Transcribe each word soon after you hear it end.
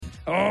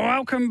Oh,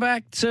 welcome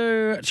back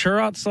to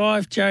Trots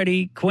Life.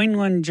 Jodi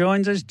Quinlan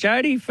joins us.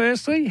 Jodi,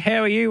 firstly,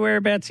 how are you?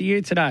 Whereabouts are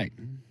you today?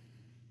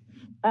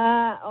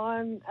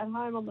 I'm at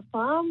home on the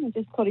farm,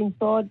 just got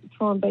inside to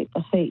try and beat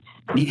the heat.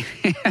 Yeah,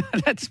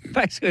 that's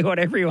basically what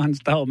everyone's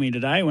told me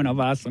today when I've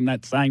asked them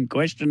that same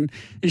question.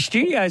 The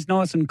studio's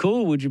nice and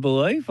cool, would you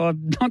believe?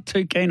 I'm not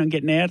too keen on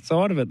getting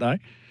outside of it, though.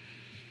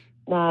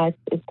 No,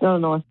 it's not a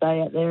nice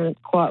day out there, and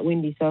it's quite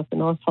windy, so it's a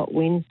nice hot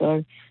wind.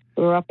 So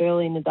we're up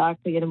early in the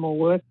dark to get them all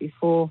work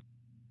before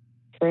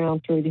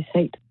round through this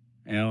heat.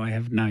 Oh, I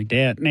have no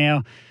doubt.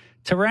 Now,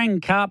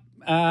 Terang Cup,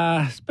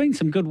 there's been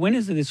some good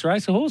winners of this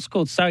race. A horse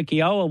called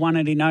Sokiola won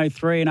it in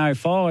 03 and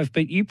 05,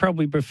 but you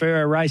probably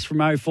prefer a race from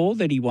 04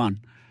 that he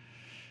won.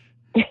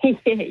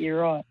 Yeah, you're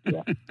right.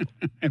 Yeah.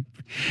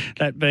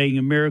 That being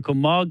a Miracle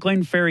Mile.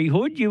 Glenferrie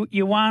Hood,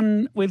 you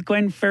won with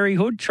Glenferrie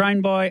Hood,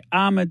 trained by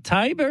Ahmed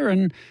Tabor,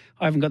 and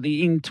I haven't got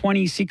the in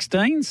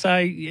 2016, so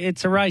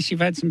it's a race you've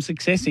had some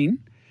success in.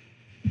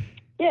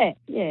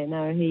 Yeah,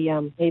 no, he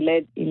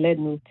led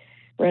and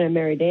ran a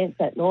merry dance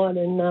that night,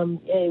 and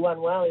he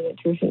won well. He went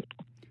terrific.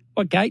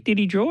 What gate did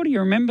he draw? Do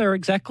you remember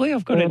exactly?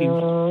 I've got it in.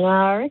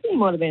 I reckon he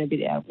might have been a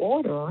bit out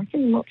wide, I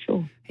reckon. I'm not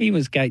sure. He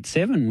was gate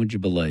 7, would you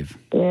believe?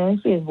 Yeah,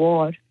 he was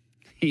wide.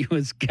 He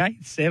was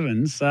gate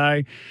 7,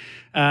 so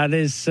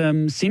there's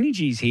some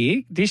synergies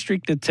here.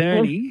 District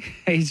Attorney,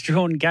 he's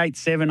drawn gate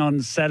 7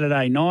 on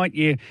Saturday night.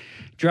 You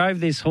drove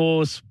this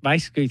horse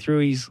basically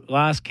through his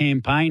last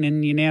campaign,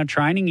 and you're now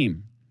training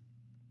him.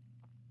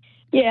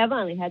 Yeah, I've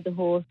only had the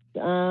horse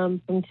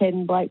from Ted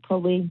and Blake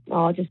probably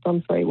just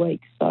on 3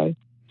 weeks. So,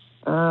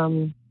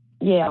 I'm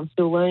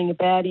still learning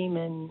about him,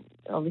 and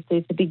obviously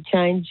it's a big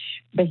change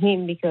for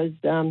him because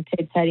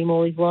Ted's had him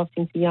all his life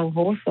since a young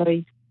horse. So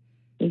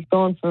he's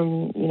gone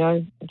from,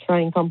 a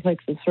training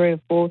complex of 3 or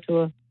 4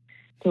 to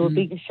a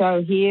bigger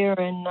show here,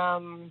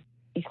 and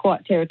he's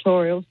quite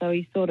territorial. So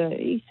he's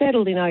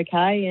settled in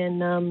okay,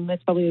 and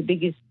that's probably the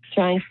biggest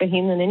change for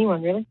him than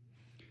anyone, really.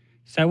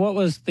 So what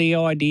was the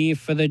idea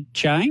for the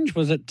change?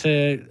 Was it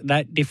to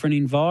that different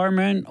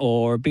environment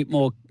or a bit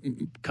more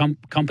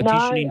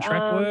competition in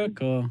track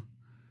work? Or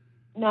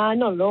No,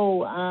 not at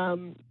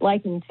all.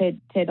 Blake and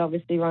Ted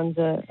obviously runs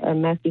a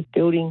massive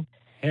building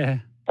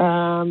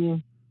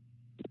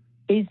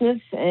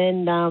business,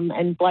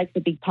 and Blake's a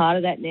big part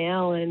of that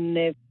now, and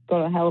they've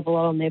got a hell of a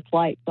lot on their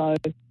plate. So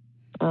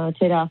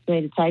Ted asked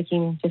me to take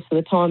him just for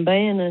the time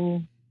being,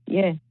 and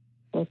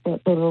that's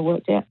sort of all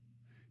worked out.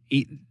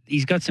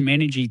 He's got some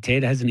energy,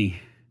 Ted, hasn't he?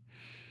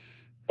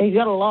 He's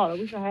got a lot. I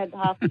wish I had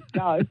half his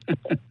go.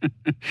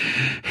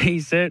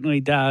 He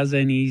certainly does,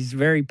 and he's a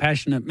very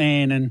passionate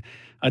man. And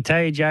I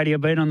tell you, Jodi,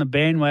 I've been on the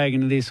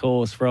bandwagon of this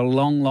horse for a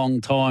long,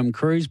 long time.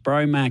 Cruz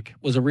Bromac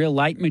was a real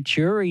late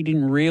mature. He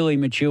didn't really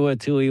mature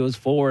till he was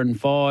 4 and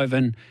 5,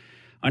 and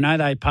I know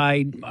they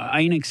paid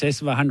in excess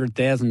of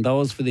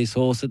 $100,000 for this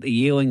horse at the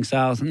yearling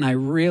sales, and they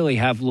really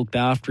have looked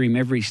after him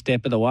every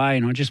step of the way.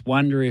 And I just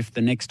wonder if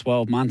the next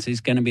 12 months is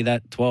going to be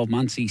that 12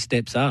 months he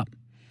steps up.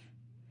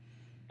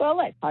 Well,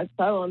 let's hope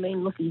so. I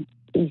mean, look,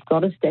 he's got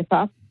to step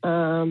up.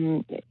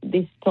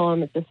 This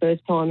time it's the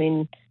first time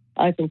in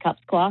Open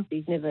Cups class.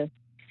 He's never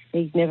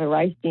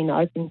raced in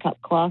Open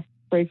Cup class,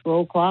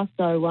 free-for-all class.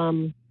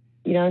 So,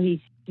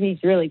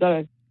 he's really got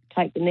to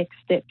take the next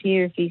step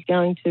here if he's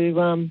going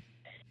to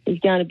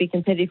be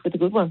competitive with the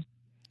good ones.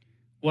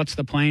 What's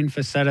the plan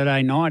for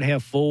Saturday night? How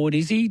forward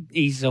is he?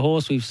 He's a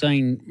horse we've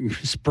seen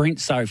sprint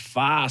so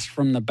fast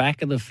from the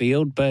back of the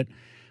field, but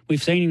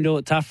we've seen him do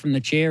it tough from the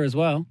chair as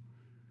well.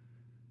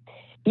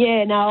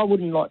 Yeah, no, I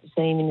wouldn't like to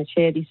see him in the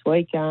chair this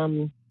week.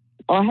 I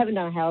haven't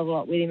done a hell of a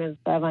lot with him. As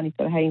I say, I've only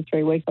sort of had him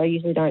 3 weeks. I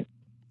usually don't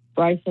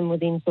race them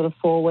within sort of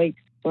 4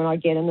 weeks. When I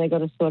get them, they've got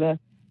to sort of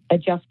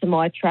adjust to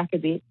my track a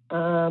bit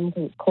because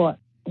it's quite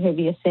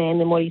heavier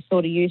sand than what he's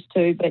sort of used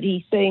to, but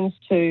he seems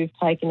to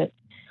have taken it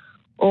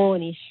all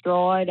in his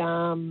stride.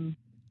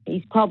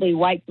 He's probably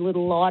weight's a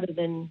little lighter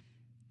than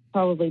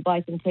probably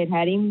Blake and Ted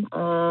had him,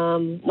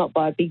 not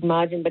by a big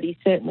margin, but he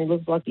certainly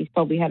looks like he's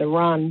probably had a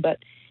run. But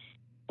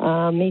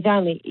he's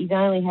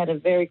only had a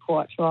very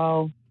quiet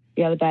trial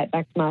the other day at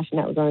Backsmash, and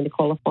that was only the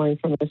qualifying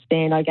from the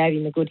stand. I gave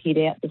him a good hit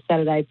out the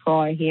Saturday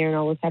prior here, and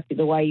I was happy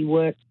the way he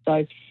worked.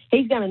 So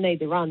he's going to need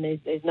the run.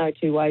 There's no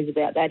two ways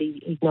about that.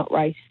 He's not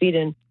race fit,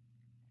 and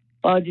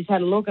I just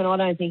had a look, and I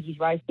don't think he's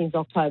raced since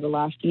October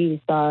last year.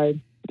 So,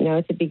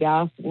 it's a big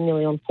ask,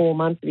 nearly on 4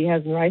 months that he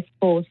hasn't raced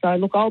for. So,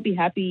 look, I'll be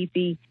happy if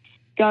he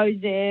goes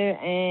there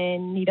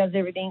and he does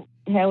everything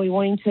how we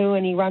want him to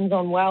and he runs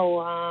on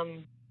well.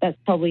 That's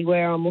probably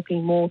where I'm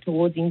looking more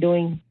towards him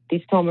doing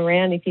this time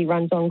around. If he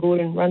runs on good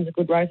and runs a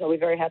good race, I'll be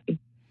very happy.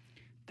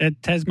 The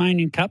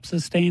Tasmanian Cup's a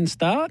stand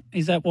start?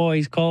 Is that why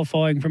he's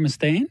qualifying from a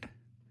stand?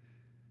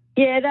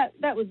 Yeah,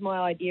 that was my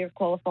idea of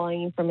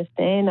qualifying him from a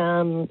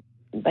stand.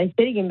 They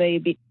said he can be a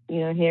bit,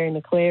 hairy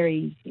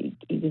McClary. He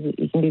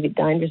can be a bit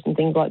dangerous and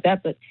things like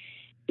that, but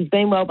he's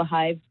been well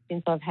behaved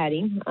since I've had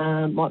him.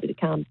 Might be the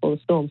calm before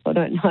the storm, so I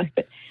don't know.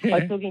 But yeah. I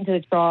took him to the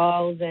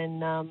trials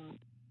and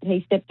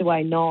he stepped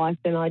away nice,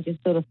 and I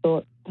just sort of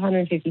thought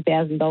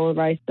 $150,000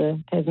 race, the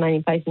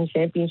Tasmanian Pacing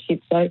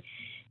Championship. So,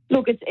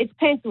 Look, it's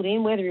penciled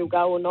in. Whether he'll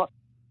go or not,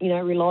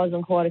 relies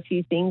on quite a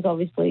few things.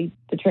 Obviously,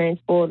 the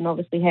transport and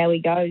obviously how he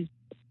goes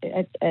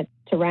at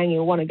Terang.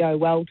 He'll want to go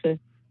well to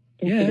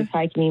consider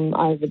taking him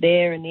over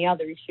there. And the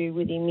other issue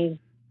with him is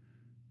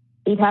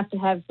he'd have to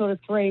have sort of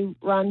 3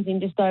 runs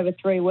in just over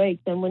 3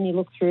 weeks. And when you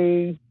look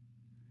through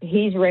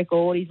his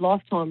record, his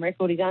lifetime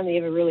record, he's only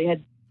ever really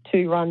had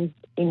 2 runs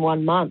in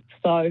 1 month.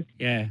 So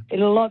a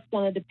lot's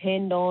going to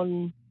depend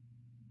on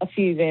a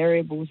few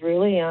variables,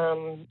 really.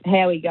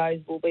 How he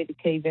goes will be the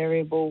key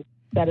variable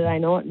Saturday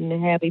night, and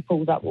how he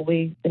pulls up will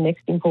be the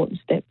next important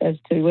step as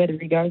to whether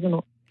he goes or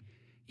not.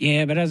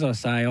 Yeah, but as I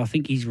say, I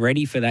think he's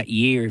ready for that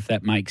year, if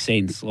that makes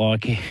sense.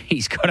 Like,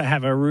 he's got to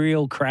have a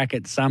real crack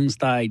at some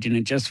stage, and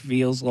it just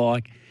feels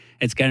like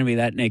it's going to be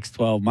that next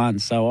 12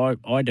 months. So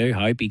I do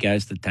hope he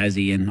goes to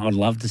Tassie, and I'd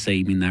love to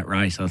see him in that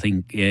race. I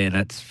think,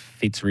 that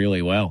fits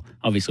really well.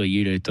 Obviously,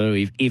 you do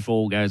too, if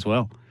all goes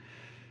well.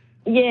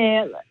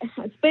 Yeah,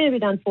 it's been a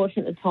bit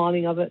unfortunate, the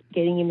timing of it,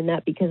 getting him in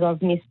that, because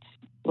I've missed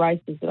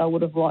races that I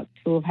would have liked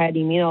to have had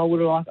him in. I would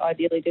have liked,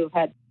 ideally, to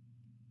have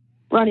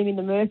run him in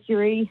the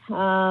Mercury.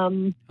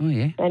 And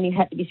he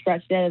had to be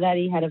scratched out of that.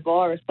 He had a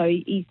virus. So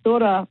he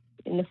sort of,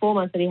 in the 4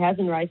 months that he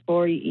hasn't raced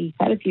for, he's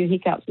had a few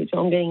hiccups, which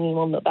I'm getting him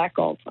on the back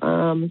of.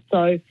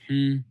 Hopefully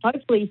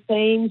he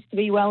seems to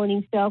be well in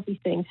himself. He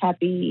seems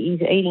happy.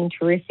 He's eating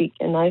terrific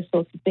and those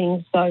sorts of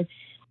things. So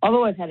I've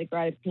always had a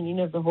great opinion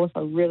of the horse. I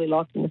really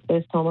liked him the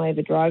first time I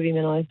ever drove him,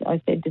 and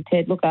I said to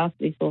Ted, look after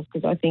this horse,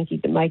 because I think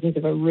he's the makings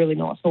of a really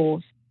nice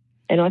horse.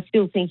 And I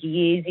still think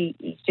he is.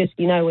 He's just,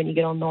 when you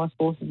get on nice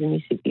horses and you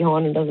sit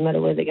behind them, doesn't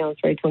matter whether they're going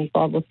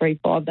 325 or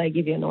 35, they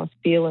give you a nice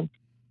feel. And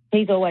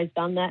he's always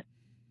done that.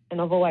 And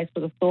I've always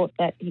sort of thought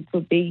that he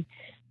could be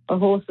a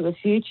horse of the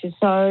future.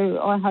 So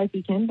I hope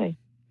he can be.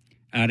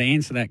 To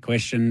answer that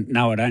question,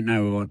 no, I don't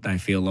know what they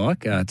feel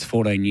like. It's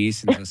 14 years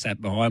since I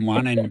sat behind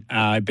one, and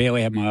I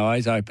barely had my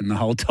eyes open the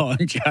whole time,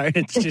 Joe.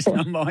 It's just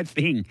not my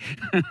thing.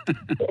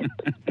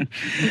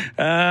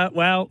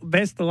 Well,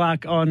 best of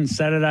luck on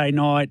Saturday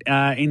night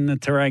in the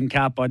Terang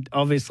Cup.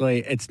 Obviously,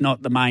 it's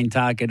not the main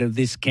target of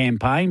this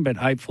campaign, but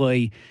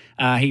hopefully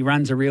he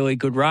runs a really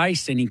good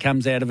race and he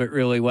comes out of it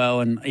really well.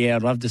 And,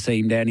 I'd love to see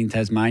him down in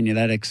Tasmania.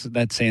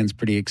 That sounds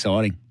pretty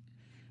exciting.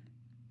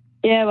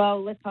 Yeah,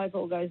 well, let's hope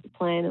all goes to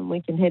plan and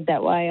we can head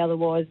that way.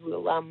 Otherwise,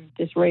 we'll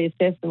just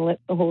reassess and let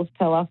the horse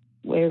tell us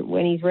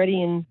when he's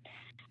ready and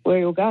where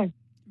he'll go.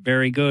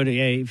 Very good.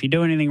 Yeah, if you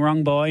do anything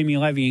wrong by him,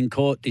 he'll have you in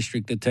court,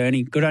 District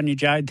Attorney. Good on you,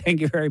 Jode.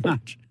 Thank you very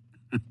much.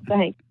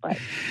 Thanks. Bye.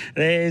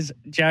 There's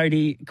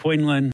Jodi Quinlan.